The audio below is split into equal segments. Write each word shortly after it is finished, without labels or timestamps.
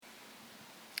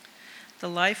The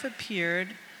life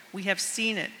appeared, we have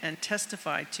seen it and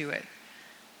testified to it.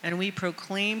 And we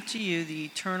proclaim to you the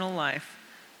eternal life,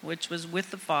 which was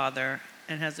with the Father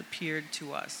and has appeared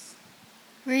to us.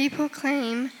 We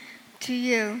proclaim to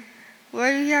you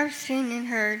what we have seen and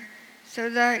heard, so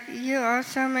that you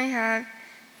also may have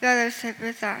fellowship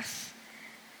with us.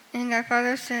 And that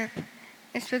fellowship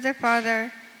is with the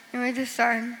Father and with the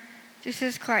Son,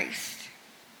 Jesus Christ.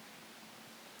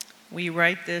 We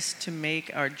write this to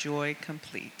make our joy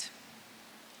complete.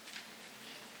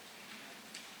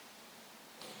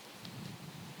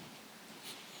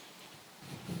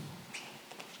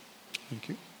 Thank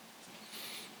you.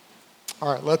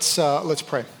 All right, let's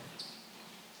pray.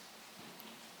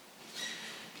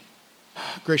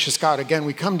 Gracious God, again,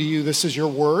 we come to you. This is your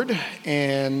word,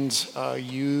 and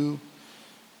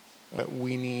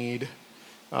we need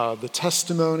the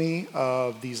testimony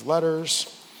of these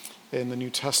letters in the New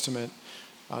Testament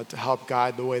to help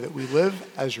guide the way that we live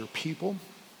as your people.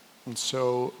 And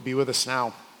so be with us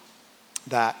now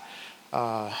that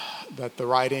the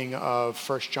writing of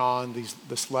 1 John,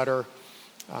 this letter,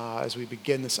 as we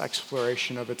begin this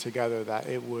exploration of it together, that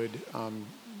it would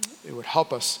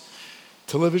help us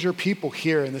to live as your people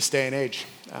here in this day and age.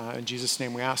 In Jesus'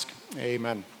 name we ask,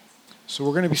 amen. So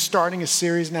we're going to be starting a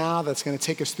series now that's going to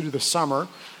take us through the summer,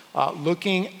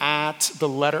 looking at the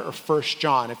letter of 1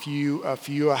 John. If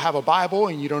you have a Bible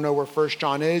and you don't know where 1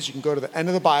 John is, you can go to the end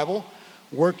of the Bible,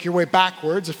 work your way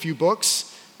backwards a few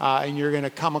books, and you're going to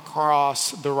come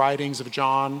across the writings of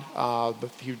John.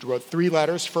 He wrote 3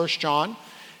 letters, 1 John,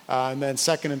 and then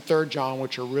 2nd and 3rd John,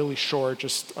 which are really short,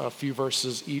 just a few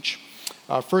verses each.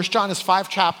 1 John is 5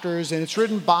 chapters, and it's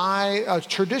written by,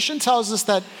 tradition tells us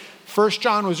that 1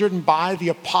 John was written by the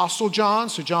Apostle John,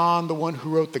 so John, the one who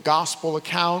wrote the gospel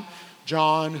account,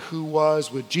 John who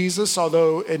was with Jesus,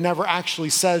 although it never actually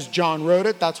says John wrote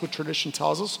it. That's what tradition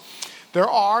tells us. There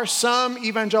are some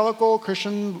evangelical,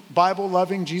 Christian,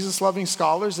 Bible-loving, Jesus-loving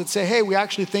scholars that say, hey, we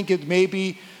actually think it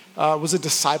maybe was a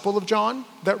disciple of John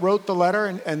that wrote the letter,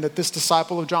 and that this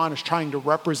disciple of John is trying to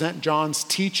represent John's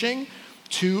teaching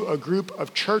to a group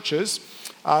of churches.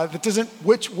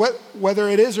 Whether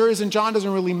it is or isn't John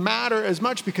doesn't really matter as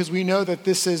much, because we know that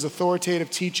this is authoritative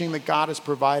teaching that God has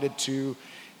provided to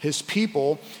his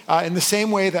people. In the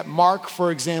same way that Mark, for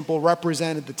example,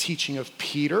 represented the teaching of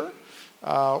Peter,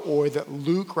 or that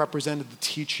Luke represented the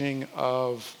teaching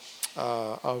of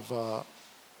Paul.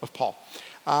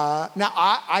 Now,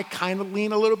 I kind of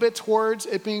lean a little bit towards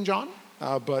it being John,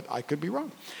 but I could be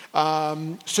wrong.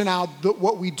 So now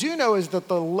what we do know is that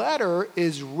the letter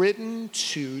is written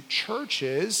to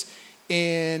churches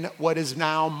in what is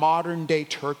now modern day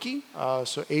Turkey,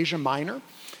 so Asia Minor.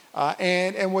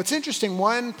 And what's interesting,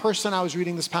 one person I was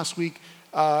reading this past week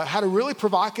had a really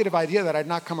provocative idea that I'd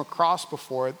not come across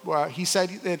before. He said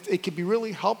that it could be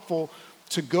really helpful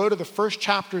to go to the first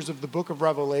chapters of the book of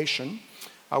Revelation,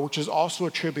 which is also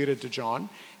attributed to John,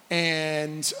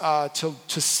 and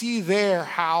to see there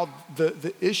how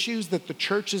the issues that the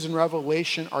churches in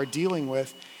Revelation are dealing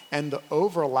with and the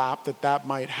overlap that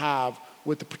might have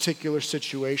with the particular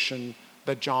situation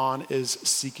that John is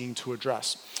seeking to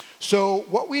address. So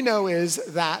what we know is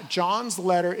that John's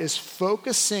letter is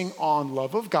focusing on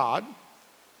love of God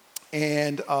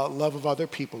and love of other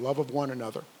people, love of one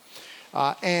another.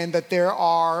 And that there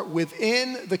are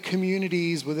within the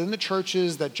communities, within the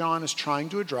churches that John is trying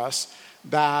to address,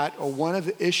 that one of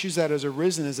the issues that has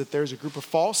arisen is that there's a group of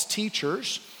false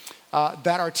teachers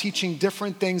that are teaching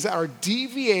different things that are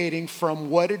deviating from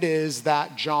what it is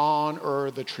that John, or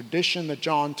the tradition that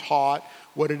John taught,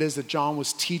 what it is that John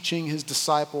was teaching his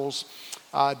disciples.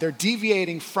 They're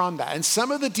deviating from that. And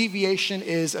some of the deviation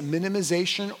is a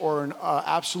minimization or an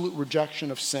absolute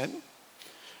rejection of sin.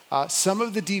 Some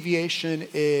of the deviation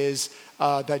is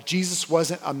that Jesus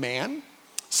wasn't a man.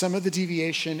 Some of the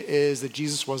deviation is that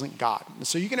Jesus wasn't God. And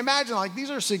so you can imagine, these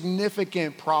are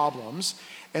significant problems.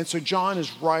 And so John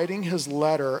is writing his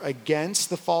letter against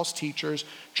the false teachers,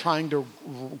 trying to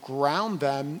ground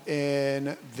them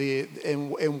in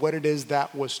what it is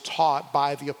that was taught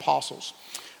by the apostles,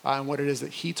 and what it is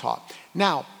that he taught.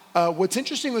 Now, what's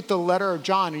interesting with the letter of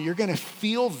John, and you're going to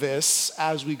feel this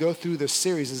as we go through this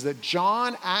series, is that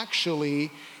John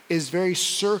actually is very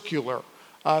circular.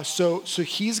 So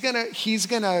he's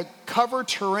gonna cover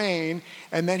terrain,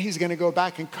 and then he's gonna go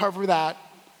back and cover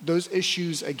those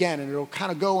issues again, and it'll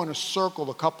kind of go in a circle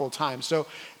a couple of times. So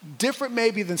different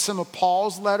maybe than some of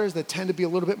Paul's letters that tend to be a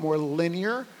little bit more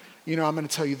linear. I'm going to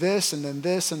tell you this, and then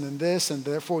this, and then this, and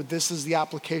therefore this is the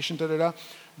application.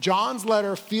 John's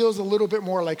letter feels a little bit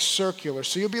more like circular.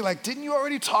 So you'll be like, didn't you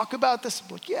already talk about this? I'm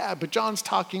like, yeah, but John's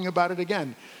talking about it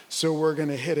again. So we're going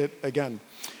to hit it again.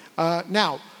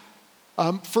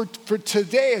 For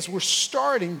today, as we're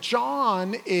starting,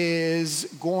 John is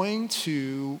going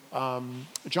to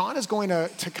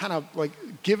kind of like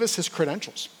give us his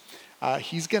credentials.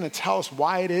 He's going to tell us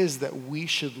why it is that we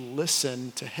should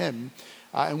listen to him.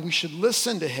 And we should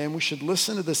listen to him. We should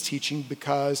listen to this teaching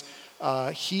because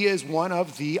he is one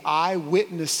of the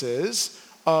eyewitnesses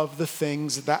of the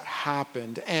things that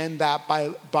happened. And that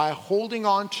by holding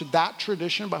on to that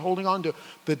tradition, by holding on to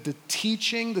the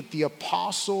teaching that the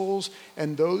apostles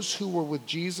and those who were with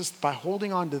Jesus, by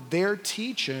holding on to their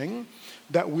teaching,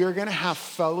 that we're going to have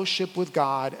fellowship with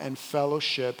God and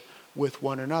fellowship with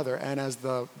one another. And as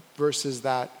the verses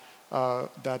that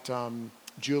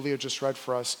Julia just read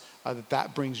for us,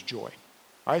 that brings joy.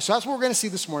 All right, so that's what we're going to see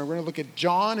this morning. We're going to look at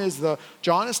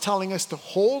John is telling us to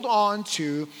hold on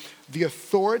to the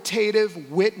authoritative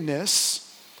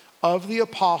witness of the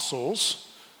apostles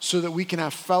so that we can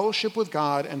have fellowship with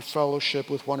God and fellowship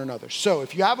with one another. So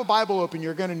if you have a Bible open,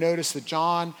 you're going to notice that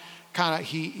John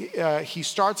he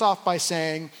starts off by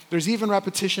saying, there's even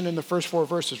repetition in the first 4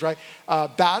 verses, right?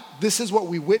 This is what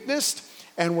we witnessed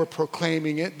and we're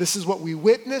proclaiming it. This is what we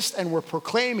witnessed and we're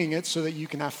proclaiming it so that you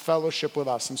can have fellowship with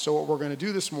us. And so what we're going to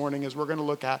do this morning is we're going to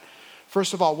look at,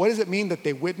 first of all, what does it mean that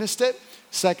they witnessed it?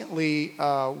 Secondly,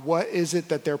 what is it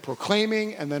that they're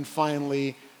proclaiming? And then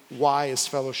finally, why is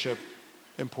fellowship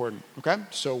important? Okay?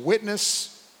 So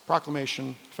witness,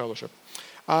 proclamation, fellowship.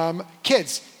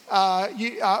 Kids,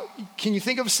 can you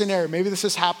think of a scenario? Maybe this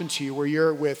has happened to you where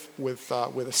you're with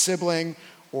a sibling,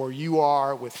 or you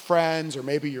are with friends, or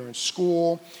maybe you're in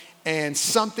school, and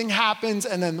something happens,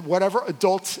 and then whatever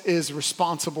adult is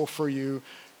responsible for you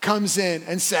comes in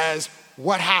and says,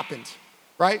 what happened,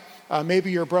 right?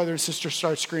 Maybe your brother and sister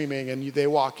start screaming, and they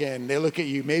walk in, they look at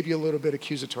you, maybe a little bit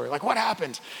accusatory, like, what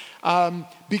happened?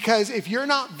 Because if you're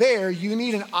not there, you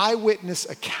need an eyewitness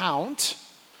account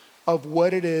of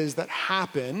what it is that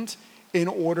happened in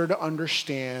order to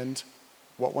understand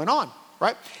what went on,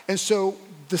 right? And so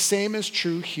the same is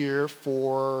true here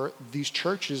for these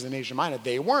churches in Asia Minor.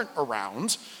 They weren't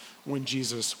around when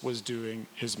Jesus was doing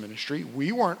his ministry.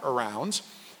 We weren't around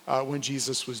when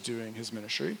Jesus was doing his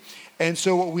ministry. And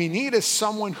so what we need is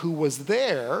someone who was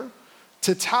there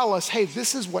to tell us, hey,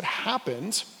 this is what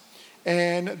happened.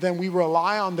 And then we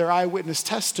rely on their eyewitness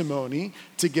testimony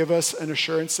to give us an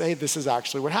assurance, hey, this is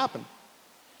actually what happened.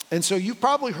 And so you've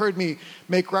probably heard me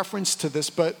make reference to this,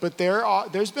 but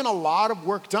there's been a lot of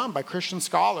work done by Christian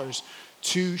scholars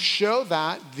to show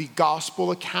that the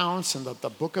gospel accounts and the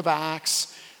book of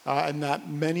Acts and that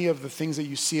many of the things that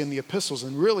you see in the epistles,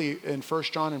 and really in 1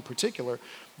 John in particular,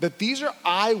 that these are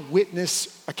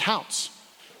eyewitness accounts.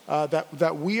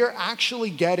 That we are actually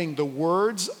getting the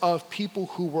words of people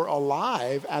who were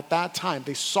alive at that time.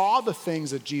 They saw the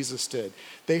things that Jesus did.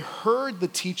 They heard the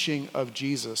teaching of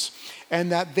Jesus, and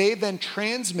that they then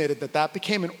transmitted, that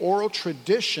became an oral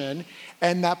tradition,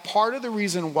 and that part of the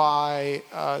reason why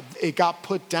it got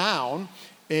put down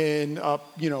in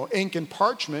ink and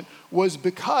parchment was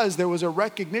because there was a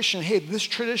recognition, hey, this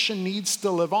tradition needs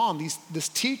to live on. This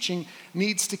teaching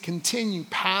needs to continue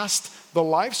past the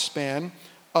lifespan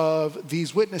of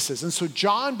these witnesses. And so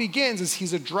John begins as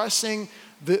he's addressing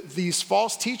these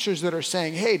false teachers that are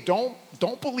saying, hey,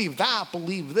 don't believe that,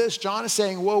 believe this. John is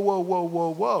saying,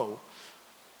 whoa.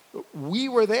 We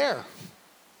were there.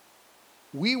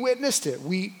 We witnessed it.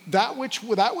 That which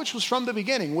was from the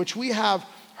beginning, which we have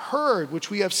heard, which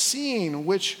we have seen,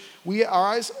 which we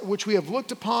have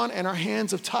looked upon and our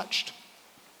hands have touched.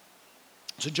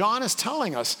 So John is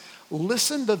telling us,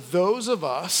 listen to those of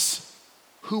us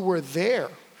who were there.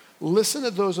 Listen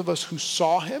to those of us who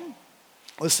saw him.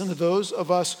 Listen to those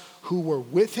of us who were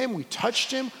with him. We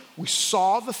touched him. We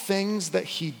saw the things that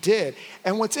he did.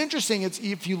 And what's interesting is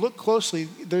if you look closely,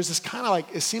 there's this kind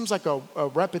of it seems like a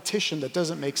repetition that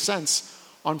doesn't make sense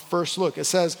on first look. It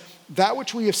says, that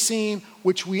which we have seen,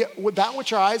 that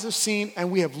which our eyes have seen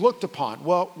and we have looked upon.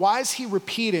 Well, why is he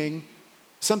repeating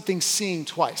something seeing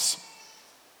twice?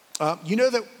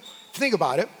 Think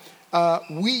about it.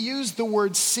 We use the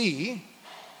word see.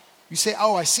 You say,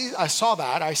 oh, I saw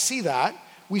that, I see that.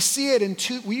 We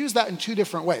use that in 2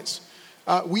 different ways.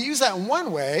 We use that in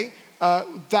one way,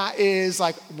 that is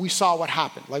like we saw what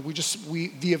happened. Like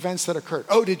the events that occurred.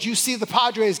 Oh, did you see the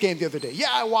Padres game the other day?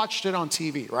 Yeah, I watched it on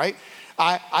TV, right?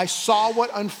 I saw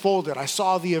what unfolded. I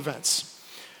saw the events.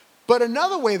 But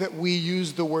another way that we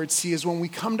use the word see is when we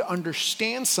come to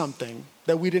understand something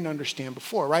that we didn't understand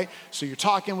before, right? So you're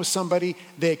talking with somebody,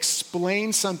 they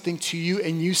explain something to you,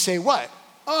 and you say what?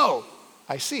 Oh,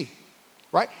 I see,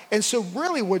 right? And so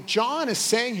really what John is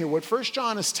saying here, what 1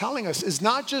 John is telling us is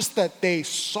not just that they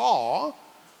saw,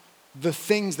 the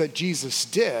things that Jesus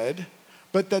did,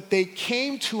 but that they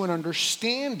came to an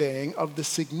understanding of the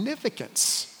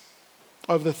significance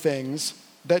of the things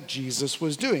that Jesus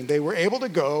was doing. They were able to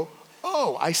go,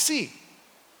 oh, I see.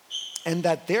 And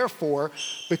that therefore,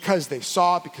 because they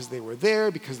saw it, because they were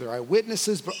there, because they're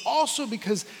eyewitnesses, but also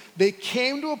because they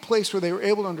came to a place where they were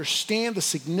able to understand the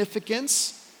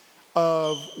significance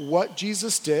of what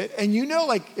Jesus did. And you know,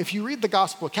 like, if you read the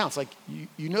gospel accounts, like,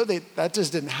 you know that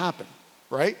just didn't happen,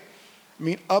 right? I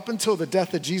mean, up until the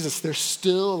death of Jesus, they're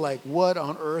still like, what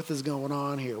on earth is going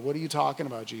on here? What are you talking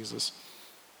about, Jesus?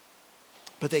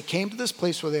 But they came to this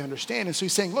place where they understand. And so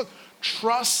he's saying, look,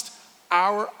 trust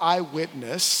our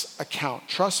eyewitness account.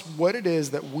 Trust what it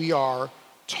is that we are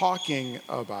talking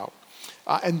about.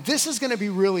 And this is going to be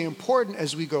really important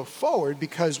as we go forward,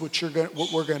 because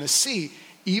what we're going to see,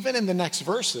 even in the next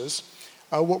verses,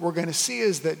 what we're going to see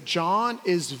is that John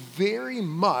is very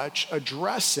much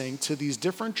addressing to these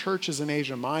different churches in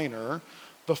Asia Minor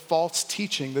the false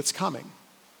teaching that's coming.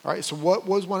 All right, so what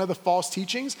was one of the false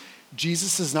teachings?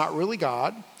 Jesus is not really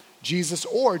God.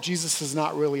 Jesus is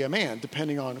not really a man,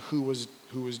 depending on who was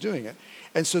doing it.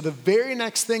 And so the very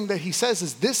next thing that he says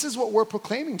is, this is what we're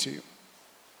proclaiming to you.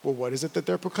 Well, what is it that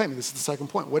they're proclaiming? This is the second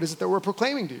point. What is it that we're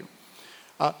proclaiming to you?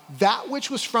 That which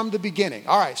was from the beginning.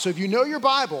 All right, so if you know your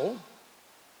Bible,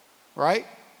 right,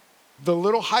 the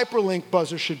little hyperlink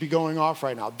buzzer should be going off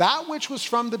right now. That which was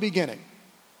from the beginning,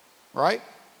 right?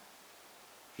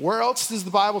 Where else does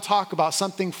the Bible talk about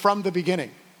something from the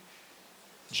beginning?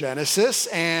 Genesis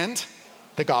and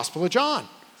the Gospel of John,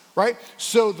 right?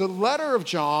 So the letter of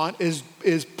John is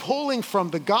pulling from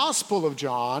the Gospel of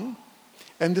John,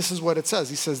 and this is what it says.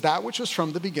 He says, that which was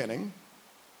from the beginning,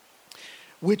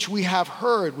 which we have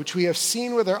heard, which we have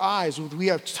seen with our eyes, which we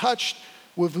have touched,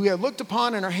 which we have looked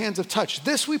upon and our hands have touched.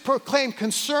 This we proclaim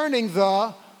concerning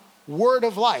the word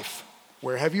of life.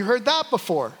 Where have you heard that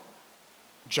before?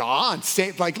 John,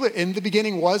 like, in the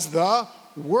beginning was the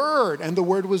Word, and the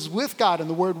Word was with God, and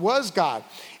the Word was God.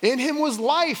 In him was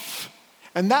life,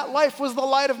 and that life was the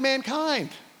light of mankind.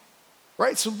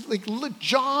 Right? So, like, look,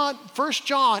 First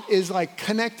John is like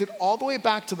connected all the way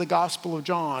back to the Gospel of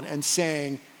John and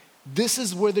saying, this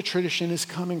is where the tradition is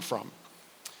coming from.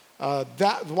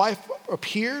 That life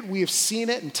appeared, we have seen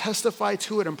it and testified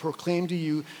to it and proclaimed to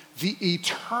you the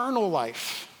eternal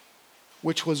life,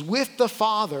 which was with the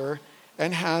Father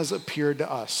and has appeared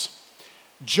to us.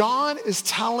 John is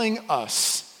telling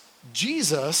us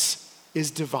Jesus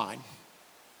is divine.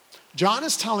 John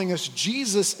is telling us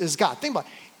Jesus is God. Think about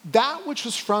it. That which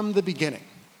was from the beginning,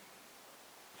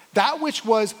 that which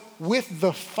was with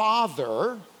the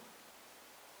Father,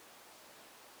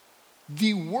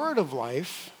 the word of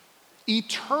life,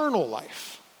 eternal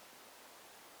life.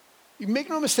 You make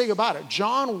no mistake about it.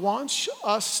 John wants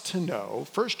us to know,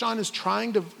 First John is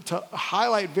trying to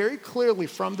highlight very clearly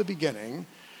from the beginning,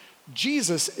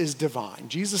 Jesus is divine.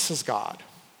 Jesus is God.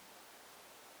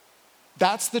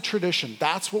 That's the tradition.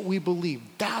 That's what we believe.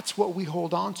 That's what we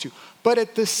hold on to. But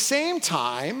at the same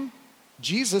time,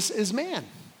 Jesus is man,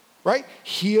 right?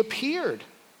 He appeared.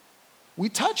 We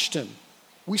touched him.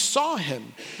 We saw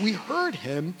him. We heard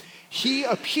him. He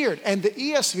appeared. And the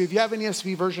ESV, if you have an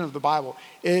ESV version of the Bible,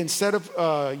 instead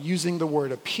of using the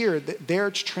word appeared, there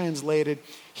it's translated,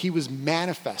 he was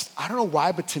manifest. I don't know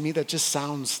why, but to me that just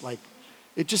sounds like,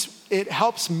 it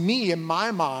helps me in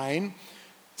my mind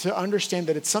to understand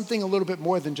that it's something a little bit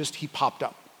more than just he popped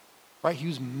up, right? He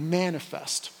was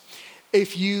manifest.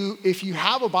 If you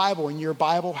have a Bible and your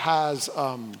Bible has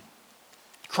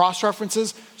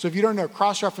cross-references, so if you don't know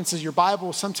cross-references,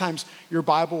 sometimes your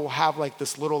Bible will have like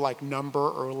this little like number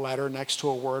or letter next to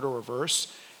a word or a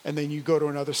verse, and then you go to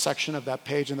another section of that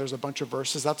page and there's a bunch of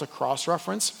verses. That's a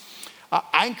cross-reference.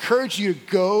 I encourage you to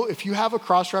go, if you have a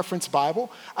cross-reference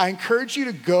Bible, I encourage you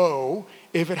to go,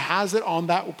 if it has it on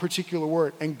that particular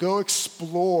word, and go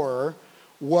explore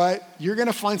you're going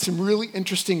to find some really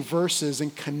interesting verses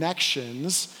and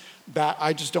connections that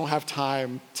I just don't have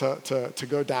time to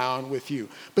go down with you.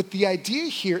 But the idea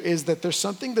here is that there's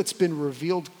something that's been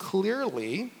revealed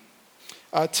clearly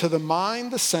to the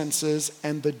mind, the senses,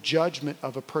 and the judgment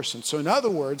of a person. So in other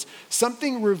words,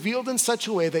 something revealed in such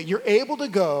a way that you're able to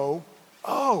go,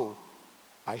 oh,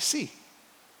 I see.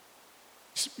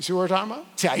 See what we're talking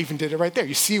about? See, I even did it right there.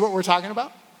 You see what we're talking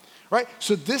about? Right?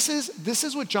 So this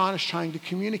is what John is trying to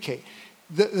communicate.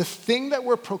 The thing that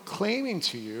we're proclaiming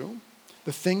to you,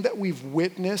 the thing that we've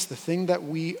witnessed, the thing that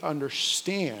we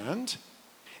understand,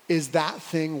 is that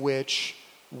thing which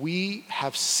we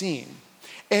have seen.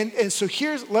 And so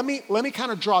let me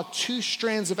kind of draw two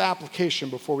strands of application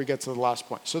before we get to the last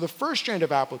point. So the first strand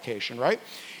of application, right,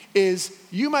 is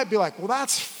you might be like, well,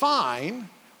 that's fine,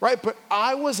 right? But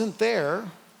I wasn't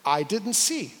there. I didn't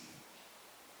see.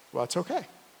 Well, that's okay,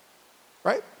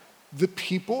 right? The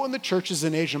people in the churches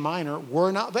in Asia Minor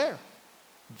were not there.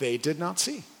 They did not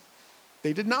see.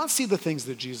 They did not see the things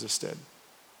that Jesus did.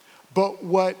 But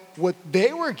what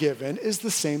they were given is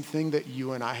the same thing that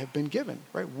you and I have been given,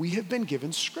 right? We have been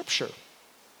given Scripture.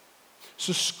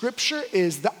 So Scripture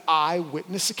is the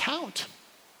eyewitness account.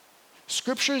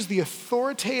 Scripture is the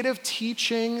authoritative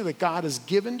teaching that God has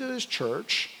given to his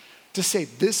church to say,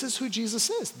 this is who Jesus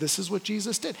is. This is what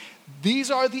Jesus did. These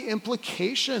are the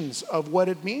implications of what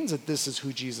it means that this is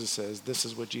who Jesus is. This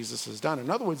is what Jesus has done. In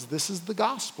other words, this is the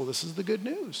gospel. This is the good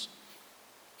news.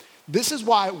 This is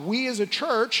why we as a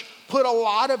church put a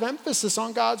lot of emphasis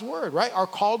on God's word, right? Our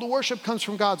call to worship comes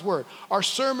from God's word. Our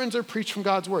sermons are preached from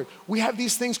God's word. We have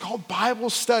these things called Bible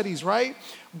studies, right?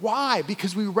 Why?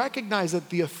 Because we recognize that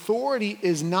the authority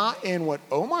is not in what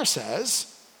Omar says.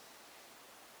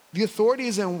 The authority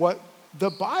is in what the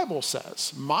Bible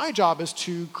says. My job is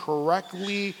to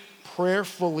correctly,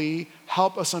 prayerfully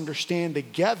help us understand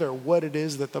together what it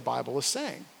is that the Bible is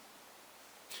saying.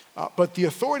 But the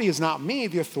authority is not me,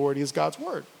 the authority is God's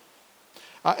word.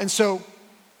 And so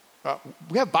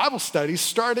we have Bible studies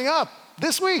starting up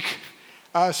this week,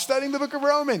 studying the book of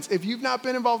Romans. If you've not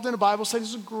been involved in a Bible study,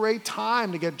 it's a great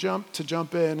time to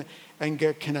jump in and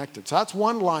get connected. So that's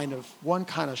one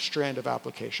kind of strand of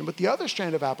application. But the other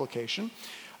strand of application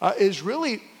is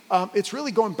really, it's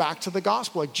really going back to the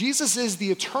gospel. Like Jesus is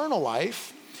the eternal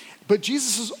life, but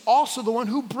Jesus is also the one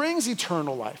who brings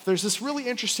eternal life. There's this really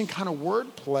interesting kind of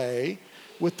word play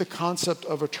with the concept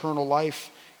of eternal life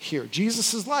here.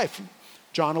 Jesus' life,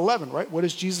 John 11, right? What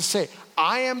does Jesus say?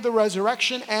 I am the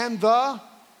resurrection and the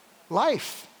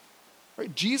life.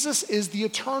 Right? Jesus is the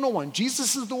eternal one.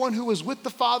 Jesus is the one who was with the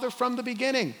Father from the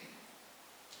beginning.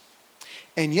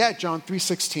 And yet, John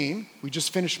 3:16, we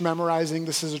just finished memorizing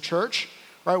this as a church.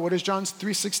 Right, what does John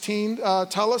 3:16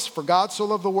 tell us? For God so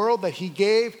loved the world that he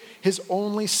gave his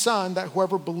only son, that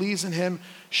whoever believes in him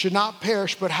should not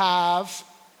perish but have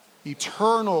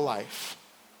eternal life.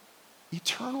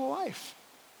 Eternal life.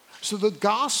 So the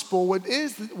gospel, what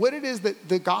it is that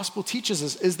the gospel teaches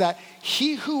us is that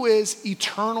he who is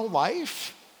eternal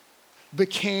life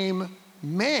became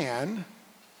man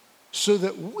so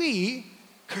that we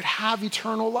could have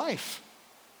eternal life.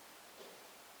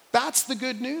 That's the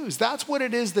good news. That's what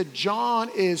it is that John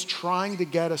is trying to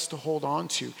get us to hold on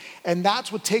to. And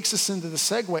that's what takes us into the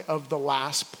segue of the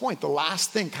last point, the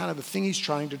last thing, kind of the thing he's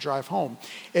trying to drive home.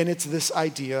 And it's this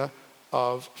idea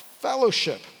of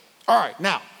fellowship. All right,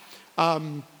 now,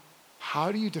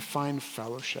 how do you define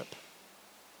fellowship?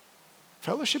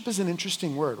 Fellowship is an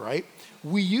interesting word, right?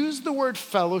 We use the word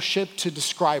fellowship to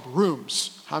describe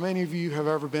rooms. How many of you have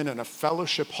ever been in a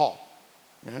fellowship hall?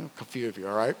 Yeah, a few of you,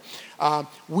 all right?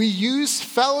 We use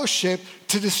fellowship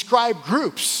to describe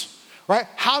groups, right?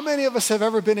 How many of us have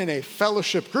ever been in a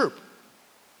fellowship group,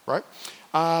 right?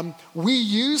 We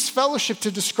use fellowship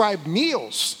to describe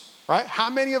meals, right?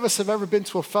 How many of us have ever been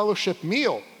to a fellowship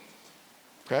meal?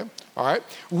 Okay, all right.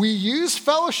 We use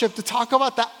fellowship to talk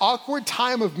about that awkward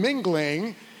time of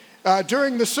mingling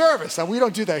during the service. Now, we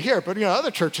don't do that here, but other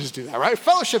churches do that, right?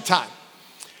 Fellowship time.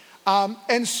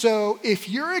 And so if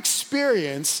your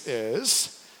experience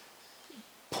is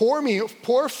poor meal,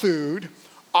 poor food,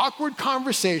 awkward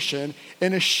conversation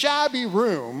in a shabby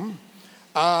room,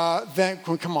 then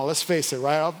come on, let's face it,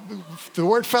 right? The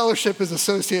word fellowship is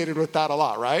associated with that a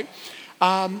lot, right?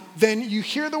 Then you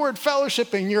hear the word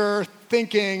fellowship and you're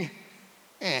thinking,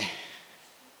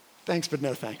 thanks, but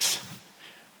no thanks.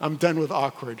 I'm done with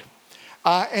awkward.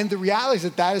 And the reality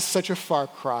is that is such a far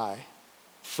cry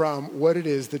from what it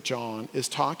is that John is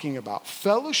talking about.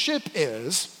 Fellowship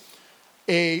is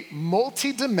a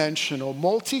multidimensional,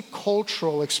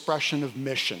 multicultural expression of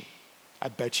mission. I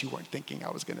bet you weren't thinking I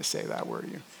was going to say that, were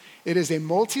you? It is a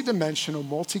multidimensional,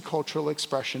 multicultural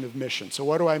expression of mission. So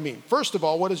what do I mean? First of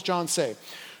all, what does John say?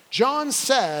 John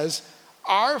says,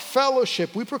 our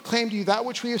fellowship, we proclaim to you that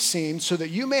which we have seen, so that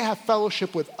you may have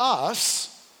fellowship with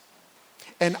us.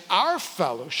 And our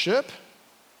fellowship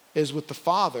is with the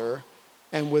Father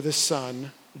and with his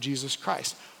Son, Jesus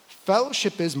Christ.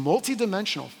 Fellowship is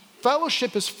multidimensional.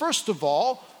 Fellowship is, first of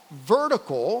all,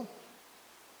 vertical,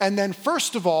 and then,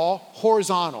 first of all,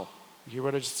 horizontal.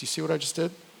 You see what I just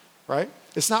did? Right?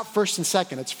 It's not first and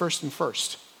second, it's first and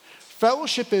first.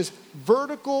 Fellowship is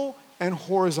vertical and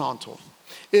horizontal.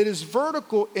 It is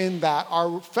vertical in that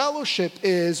our fellowship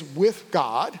is with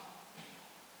God.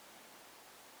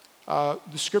 The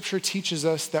scripture teaches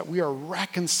us that we are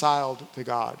reconciled to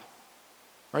God.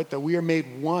 Right? That we are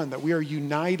made one, that we are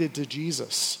united to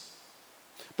Jesus.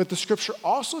 But the scripture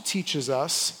also teaches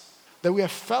us that we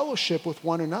have fellowship with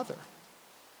one another.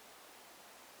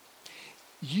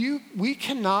 John,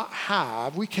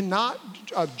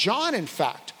 in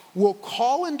fact, will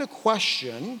call into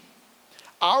question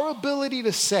our ability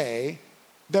to say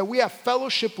that we have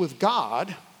fellowship with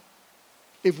God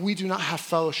if we do not have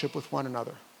fellowship with one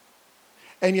another.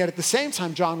 And yet at the same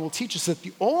time, John will teach us that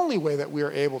the only way that we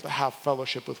are able to have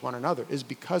fellowship with one another is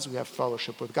because we have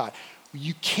fellowship with God.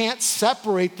 You can't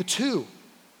separate the two,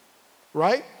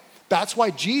 right? That's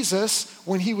why Jesus,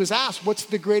 when he was asked, what's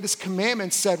the greatest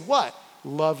commandment, said what?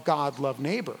 Love God, love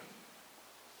neighbor,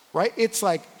 right? It's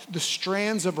like the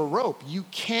strands of a rope. You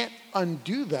can't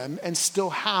undo them and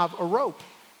still have a rope.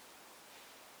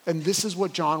 And this is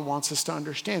what John wants us to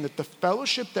understand, that the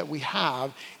fellowship that we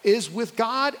have is with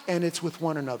God and it's with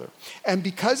one another. And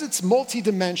because it's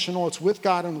multidimensional, it's with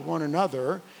God and with one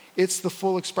another, it's the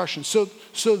full expression. So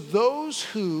those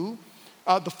who,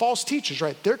 the false teachers,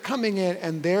 right, they're coming in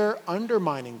and they're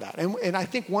undermining that. And I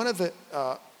think one of the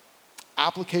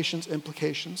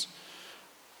implications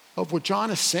of what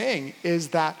John is saying is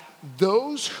that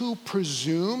those who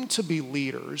presume to be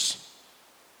leaders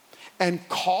and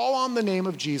call on the name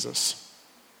of Jesus,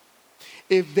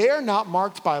 if they are not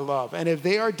marked by love and if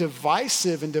they are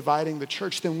divisive in dividing the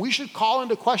church, then we should call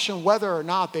into question whether or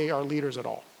not they are leaders at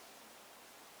all.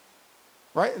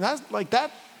 Right? And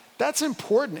that's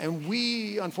important, and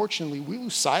unfortunately, we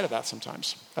lose sight of that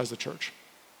sometimes as the church.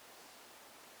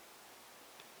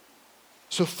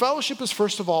 So fellowship is,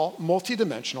 first of all,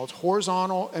 multidimensional. It's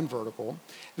horizontal and vertical. And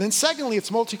then secondly, it's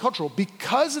multicultural.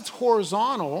 Because it's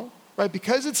horizontal, right,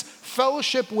 because it's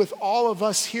fellowship with all of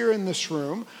us here in this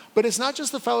room, but it's not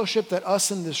just the fellowship that us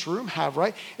in this room have,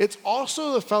 right? It's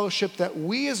also the fellowship that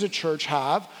we as a church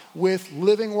have with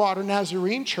Living Water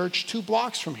Nazarene Church 2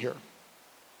 blocks from here,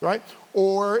 right?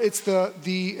 Or it's the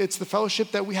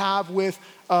fellowship that we have with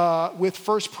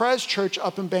First Pres Church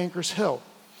up in Bankers Hill.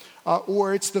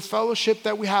 Or it's the fellowship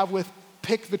that we have with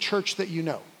Pick the Church That You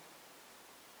Know.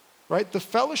 Right? The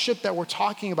fellowship that we're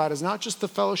talking about is not just the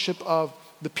fellowship of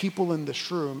the people in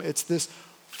this room. It's this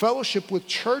fellowship with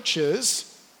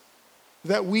churches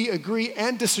that we agree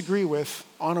and disagree with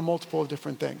on a multiple of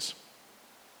different things.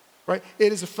 Right?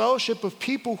 It is a fellowship of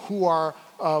people who are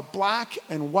black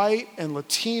and white and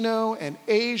Latino and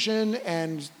Asian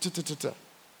and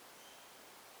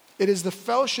It is the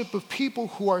fellowship of people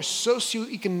who are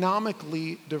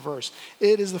socioeconomically diverse.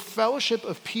 It is the fellowship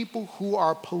of people who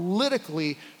are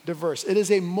politically diverse. It is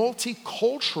a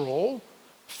multicultural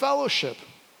fellowship.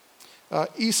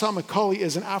 Esau McCaulley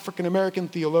is an African-American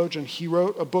theologian. He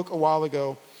wrote a book a while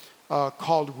ago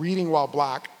called Reading While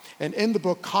Black. And in the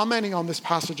book, commenting on this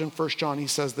passage in 1 John, he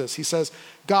says this. He says,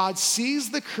 God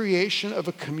sees the creation of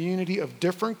a community of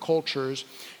different cultures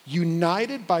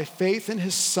united by faith in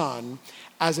his Son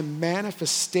as a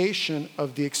manifestation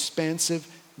of the expansive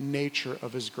nature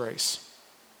of his grace.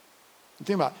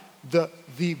 Think about it.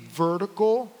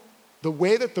 The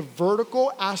way that the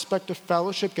vertical aspect of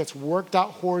fellowship gets worked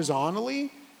out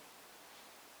horizontally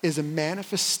is a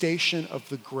manifestation of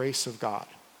the grace of God.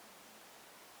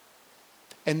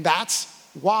 And that's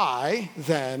why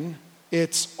then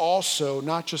it's also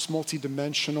not just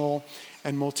multidimensional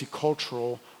and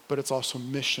multicultural, but it's also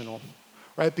missional.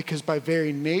 Right? Because by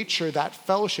very nature, that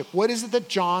fellowship, what is it that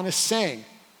John is saying?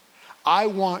 I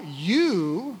want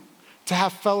you to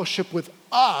have fellowship with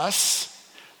us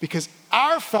because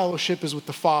our fellowship is with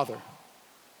the Father.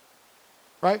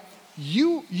 Right?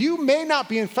 You may not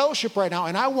be in fellowship right now,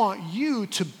 and I want you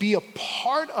to be a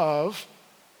part of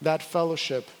that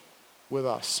fellowship with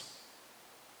us.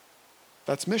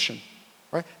 That's mission.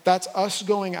 Right? That's us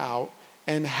going out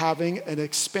and having an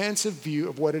expansive view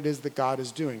of what it is that God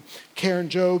is doing. Karen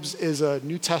Jobes is a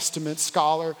New Testament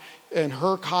scholar. In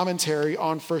her commentary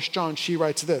on 1 John, she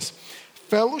writes this: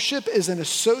 fellowship is an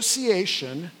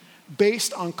association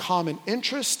based on common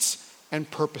interests and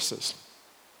purposes.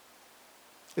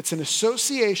 It's an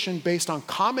association based on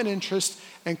common interest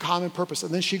and common purpose.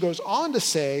 And then she goes on to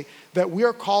say that we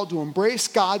are called to embrace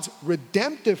God's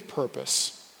redemptive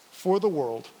purpose for the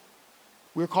world.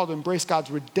 We're called to embrace God's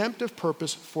redemptive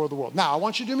purpose for the world. Now, I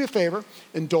want you to do me a favor.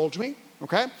 Indulge me,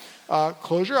 okay?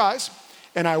 Close your eyes.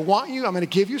 And I'm going to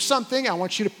give you something. I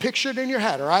want you to picture it in your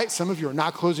head, all right? Some of you are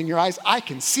not closing your eyes. I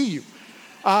can see you.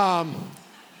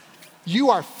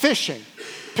 You are fishing.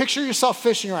 Picture yourself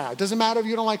fishing right now. It doesn't matter if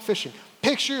you don't like fishing.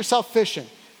 Picture yourself fishing.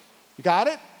 You got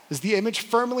it? Is the image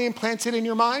firmly implanted in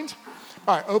your mind?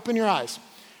 All right, open your eyes.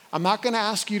 I'm not going to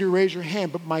ask you to raise your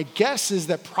hand, but my guess is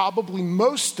that probably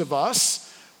most of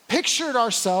us pictured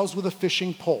ourselves with a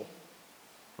fishing pole.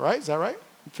 Right? Is that right?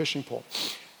 Fishing pole.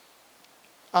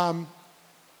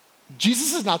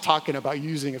 Jesus is not talking about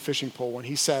using a fishing pole when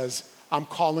he says, I'm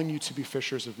calling you to be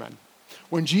fishers of men.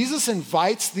 When Jesus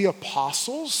invites the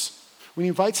apostles, when he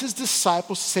invites his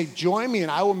disciples to say, join me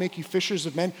and I will make you fishers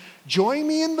of men, join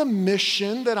me in the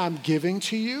mission that I'm giving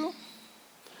to you,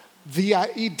 the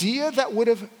idea that would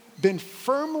have been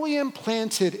firmly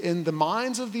implanted in the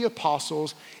minds of the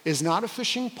apostles is not a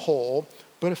fishing pole,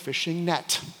 but a fishing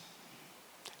net.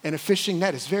 And a fishing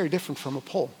net is very different from a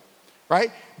pole,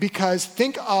 right? Because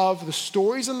think of the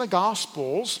stories in the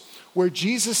Gospels where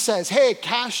Jesus says, hey,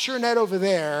 cast your net over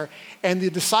there, and the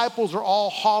disciples are all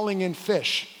hauling in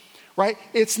fish, right?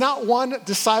 It's not one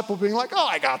disciple being like, oh,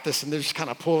 I got this, and they're just kind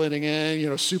of pulling it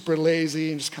in, super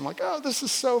lazy, and just kind of like, oh, this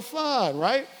is so fun,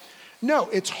 right? No,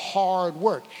 it's hard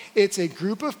work. It's a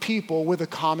group of people with a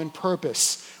common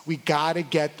purpose. We got to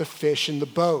get the fish in the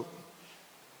boat.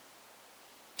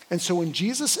 And so when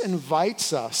Jesus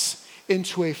invites us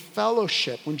into a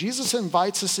fellowship, when Jesus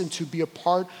invites us into be a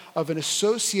part of an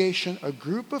association, a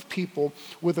group of people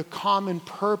with a common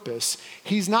purpose,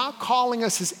 he's not calling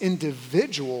us as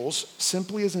individuals,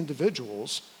 simply as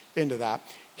individuals, into that.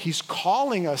 He's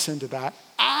calling us into that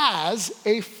as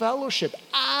a fellowship,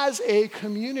 as a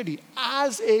community,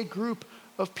 as a group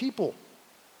of people.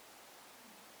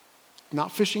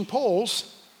 Not fishing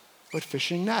poles, but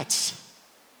fishing nets.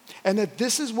 And that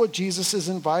this is what Jesus is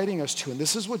inviting us to. And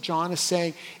this is what John is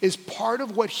saying is part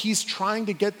of what he's trying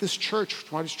to get this church,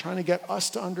 what he's trying to get us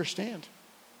to understand.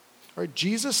 All right,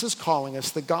 Jesus is calling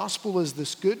us. The gospel is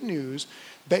this good news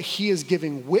that he is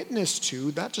giving witness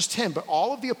to, not just him, but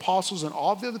all of the apostles and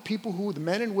all of the other people the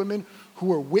men and women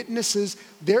who are witnesses,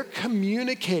 they're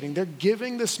communicating, they're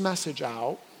giving this message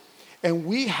out. And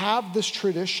we have this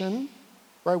tradition,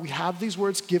 right? We have these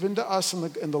words given to us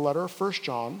in the letter of 1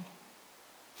 John.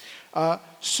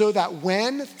 So that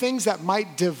when things that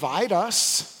might divide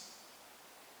us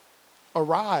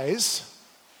arise,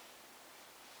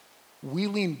 we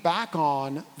lean back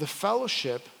on the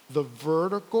fellowship, the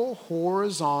vertical,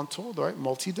 horizontal, right,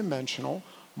 multidimensional,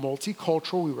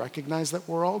 multicultural. We recognize that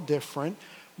we're all different.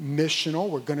 Missional,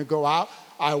 we're going to go out.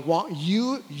 I want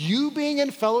you being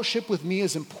in fellowship with me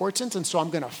is important, and so I'm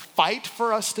going to fight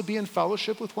for us to be in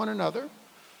fellowship with one another.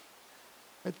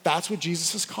 Right? That's what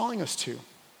Jesus is calling us to.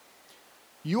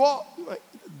 You all,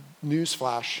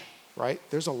 newsflash, right?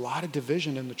 There's a lot of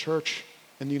division in the church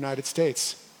in the United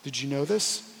States. Did you know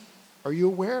this? Are you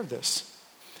aware of this?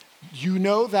 You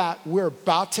know that we're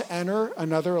about to enter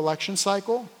another election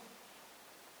cycle,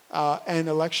 and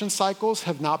election cycles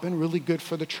have not been really good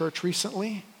for the church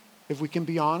recently, if we can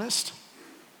be honest,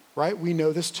 right? We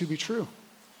know this to be true,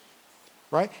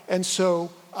 right? And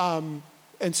so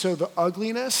the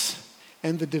ugliness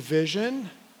and the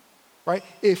division, right?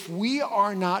 If we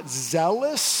are not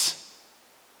zealous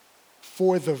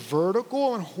for the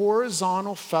vertical and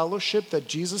horizontal fellowship that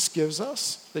Jesus gives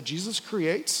us, that Jesus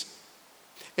creates,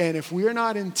 and if we are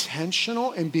not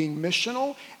intentional in being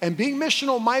missional, and being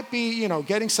missional might be,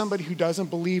 getting somebody who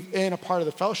doesn't believe in a part of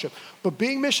the fellowship, but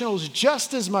being missional is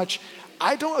just as much,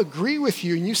 I don't agree with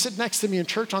you, and you sit next to me in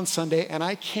church on Sunday, and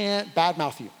I can't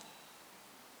badmouth you.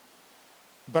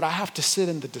 But I have to sit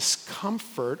in the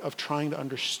discomfort of trying to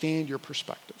understand your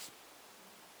perspective.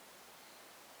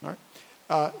 All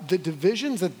right? The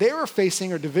divisions that they were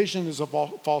facing are divisions of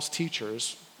false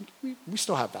teachers. We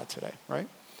still have that today, right?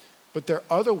 But there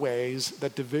are other ways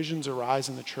that divisions arise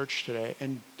in the church today.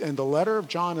 And the letter of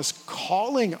John is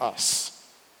calling us,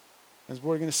 as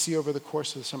we're going to see over the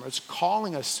course of the summer, it's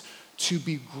calling us to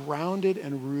be grounded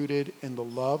and rooted in the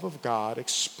love of God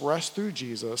expressed through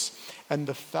Jesus and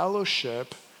the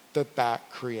fellowship that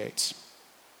creates.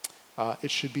 It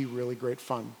should be really great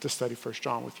fun to study 1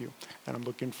 John with you, and I'm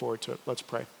looking forward to it. Let's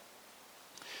pray.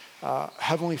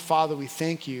 Heavenly Father, we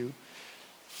thank you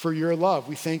for your love.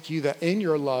 We thank you that in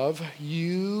your love,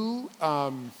 you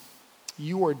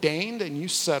ordained and you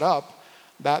set up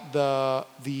that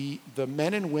the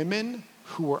men and women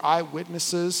who were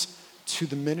eyewitnesses to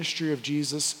the ministry of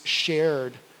Jesus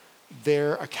shared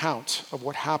their account of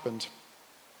what happened.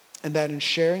 And that in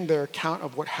sharing their account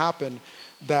of what happened,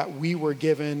 that we were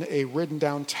given a written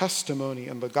down testimony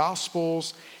in the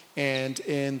Gospels and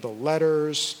in the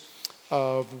letters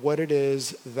of what it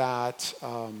is that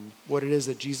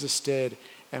Jesus did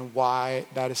and why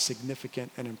that is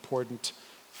significant and important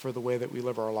for the way that we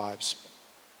live our lives.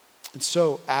 And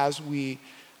so as we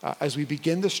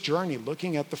begin this journey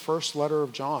looking at the first letter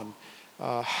of John,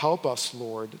 help us,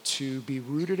 Lord, to be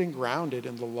rooted and grounded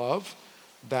in the love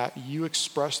that you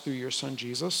express through your son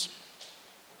Jesus,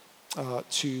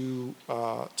 to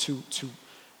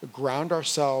ground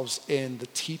ourselves in the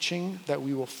teaching that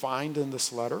we will find in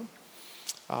this letter,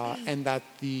 and that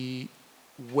the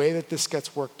way that this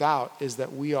gets worked out is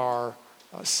that we are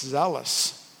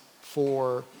zealous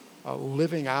for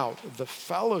living out the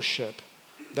fellowship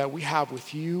that we have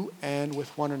with you and with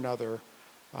one another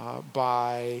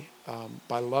by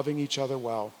loving each other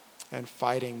well and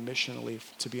fighting missionally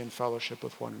to be in fellowship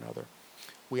with one another.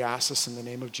 We ask this in the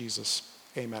name of Jesus.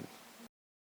 Amen.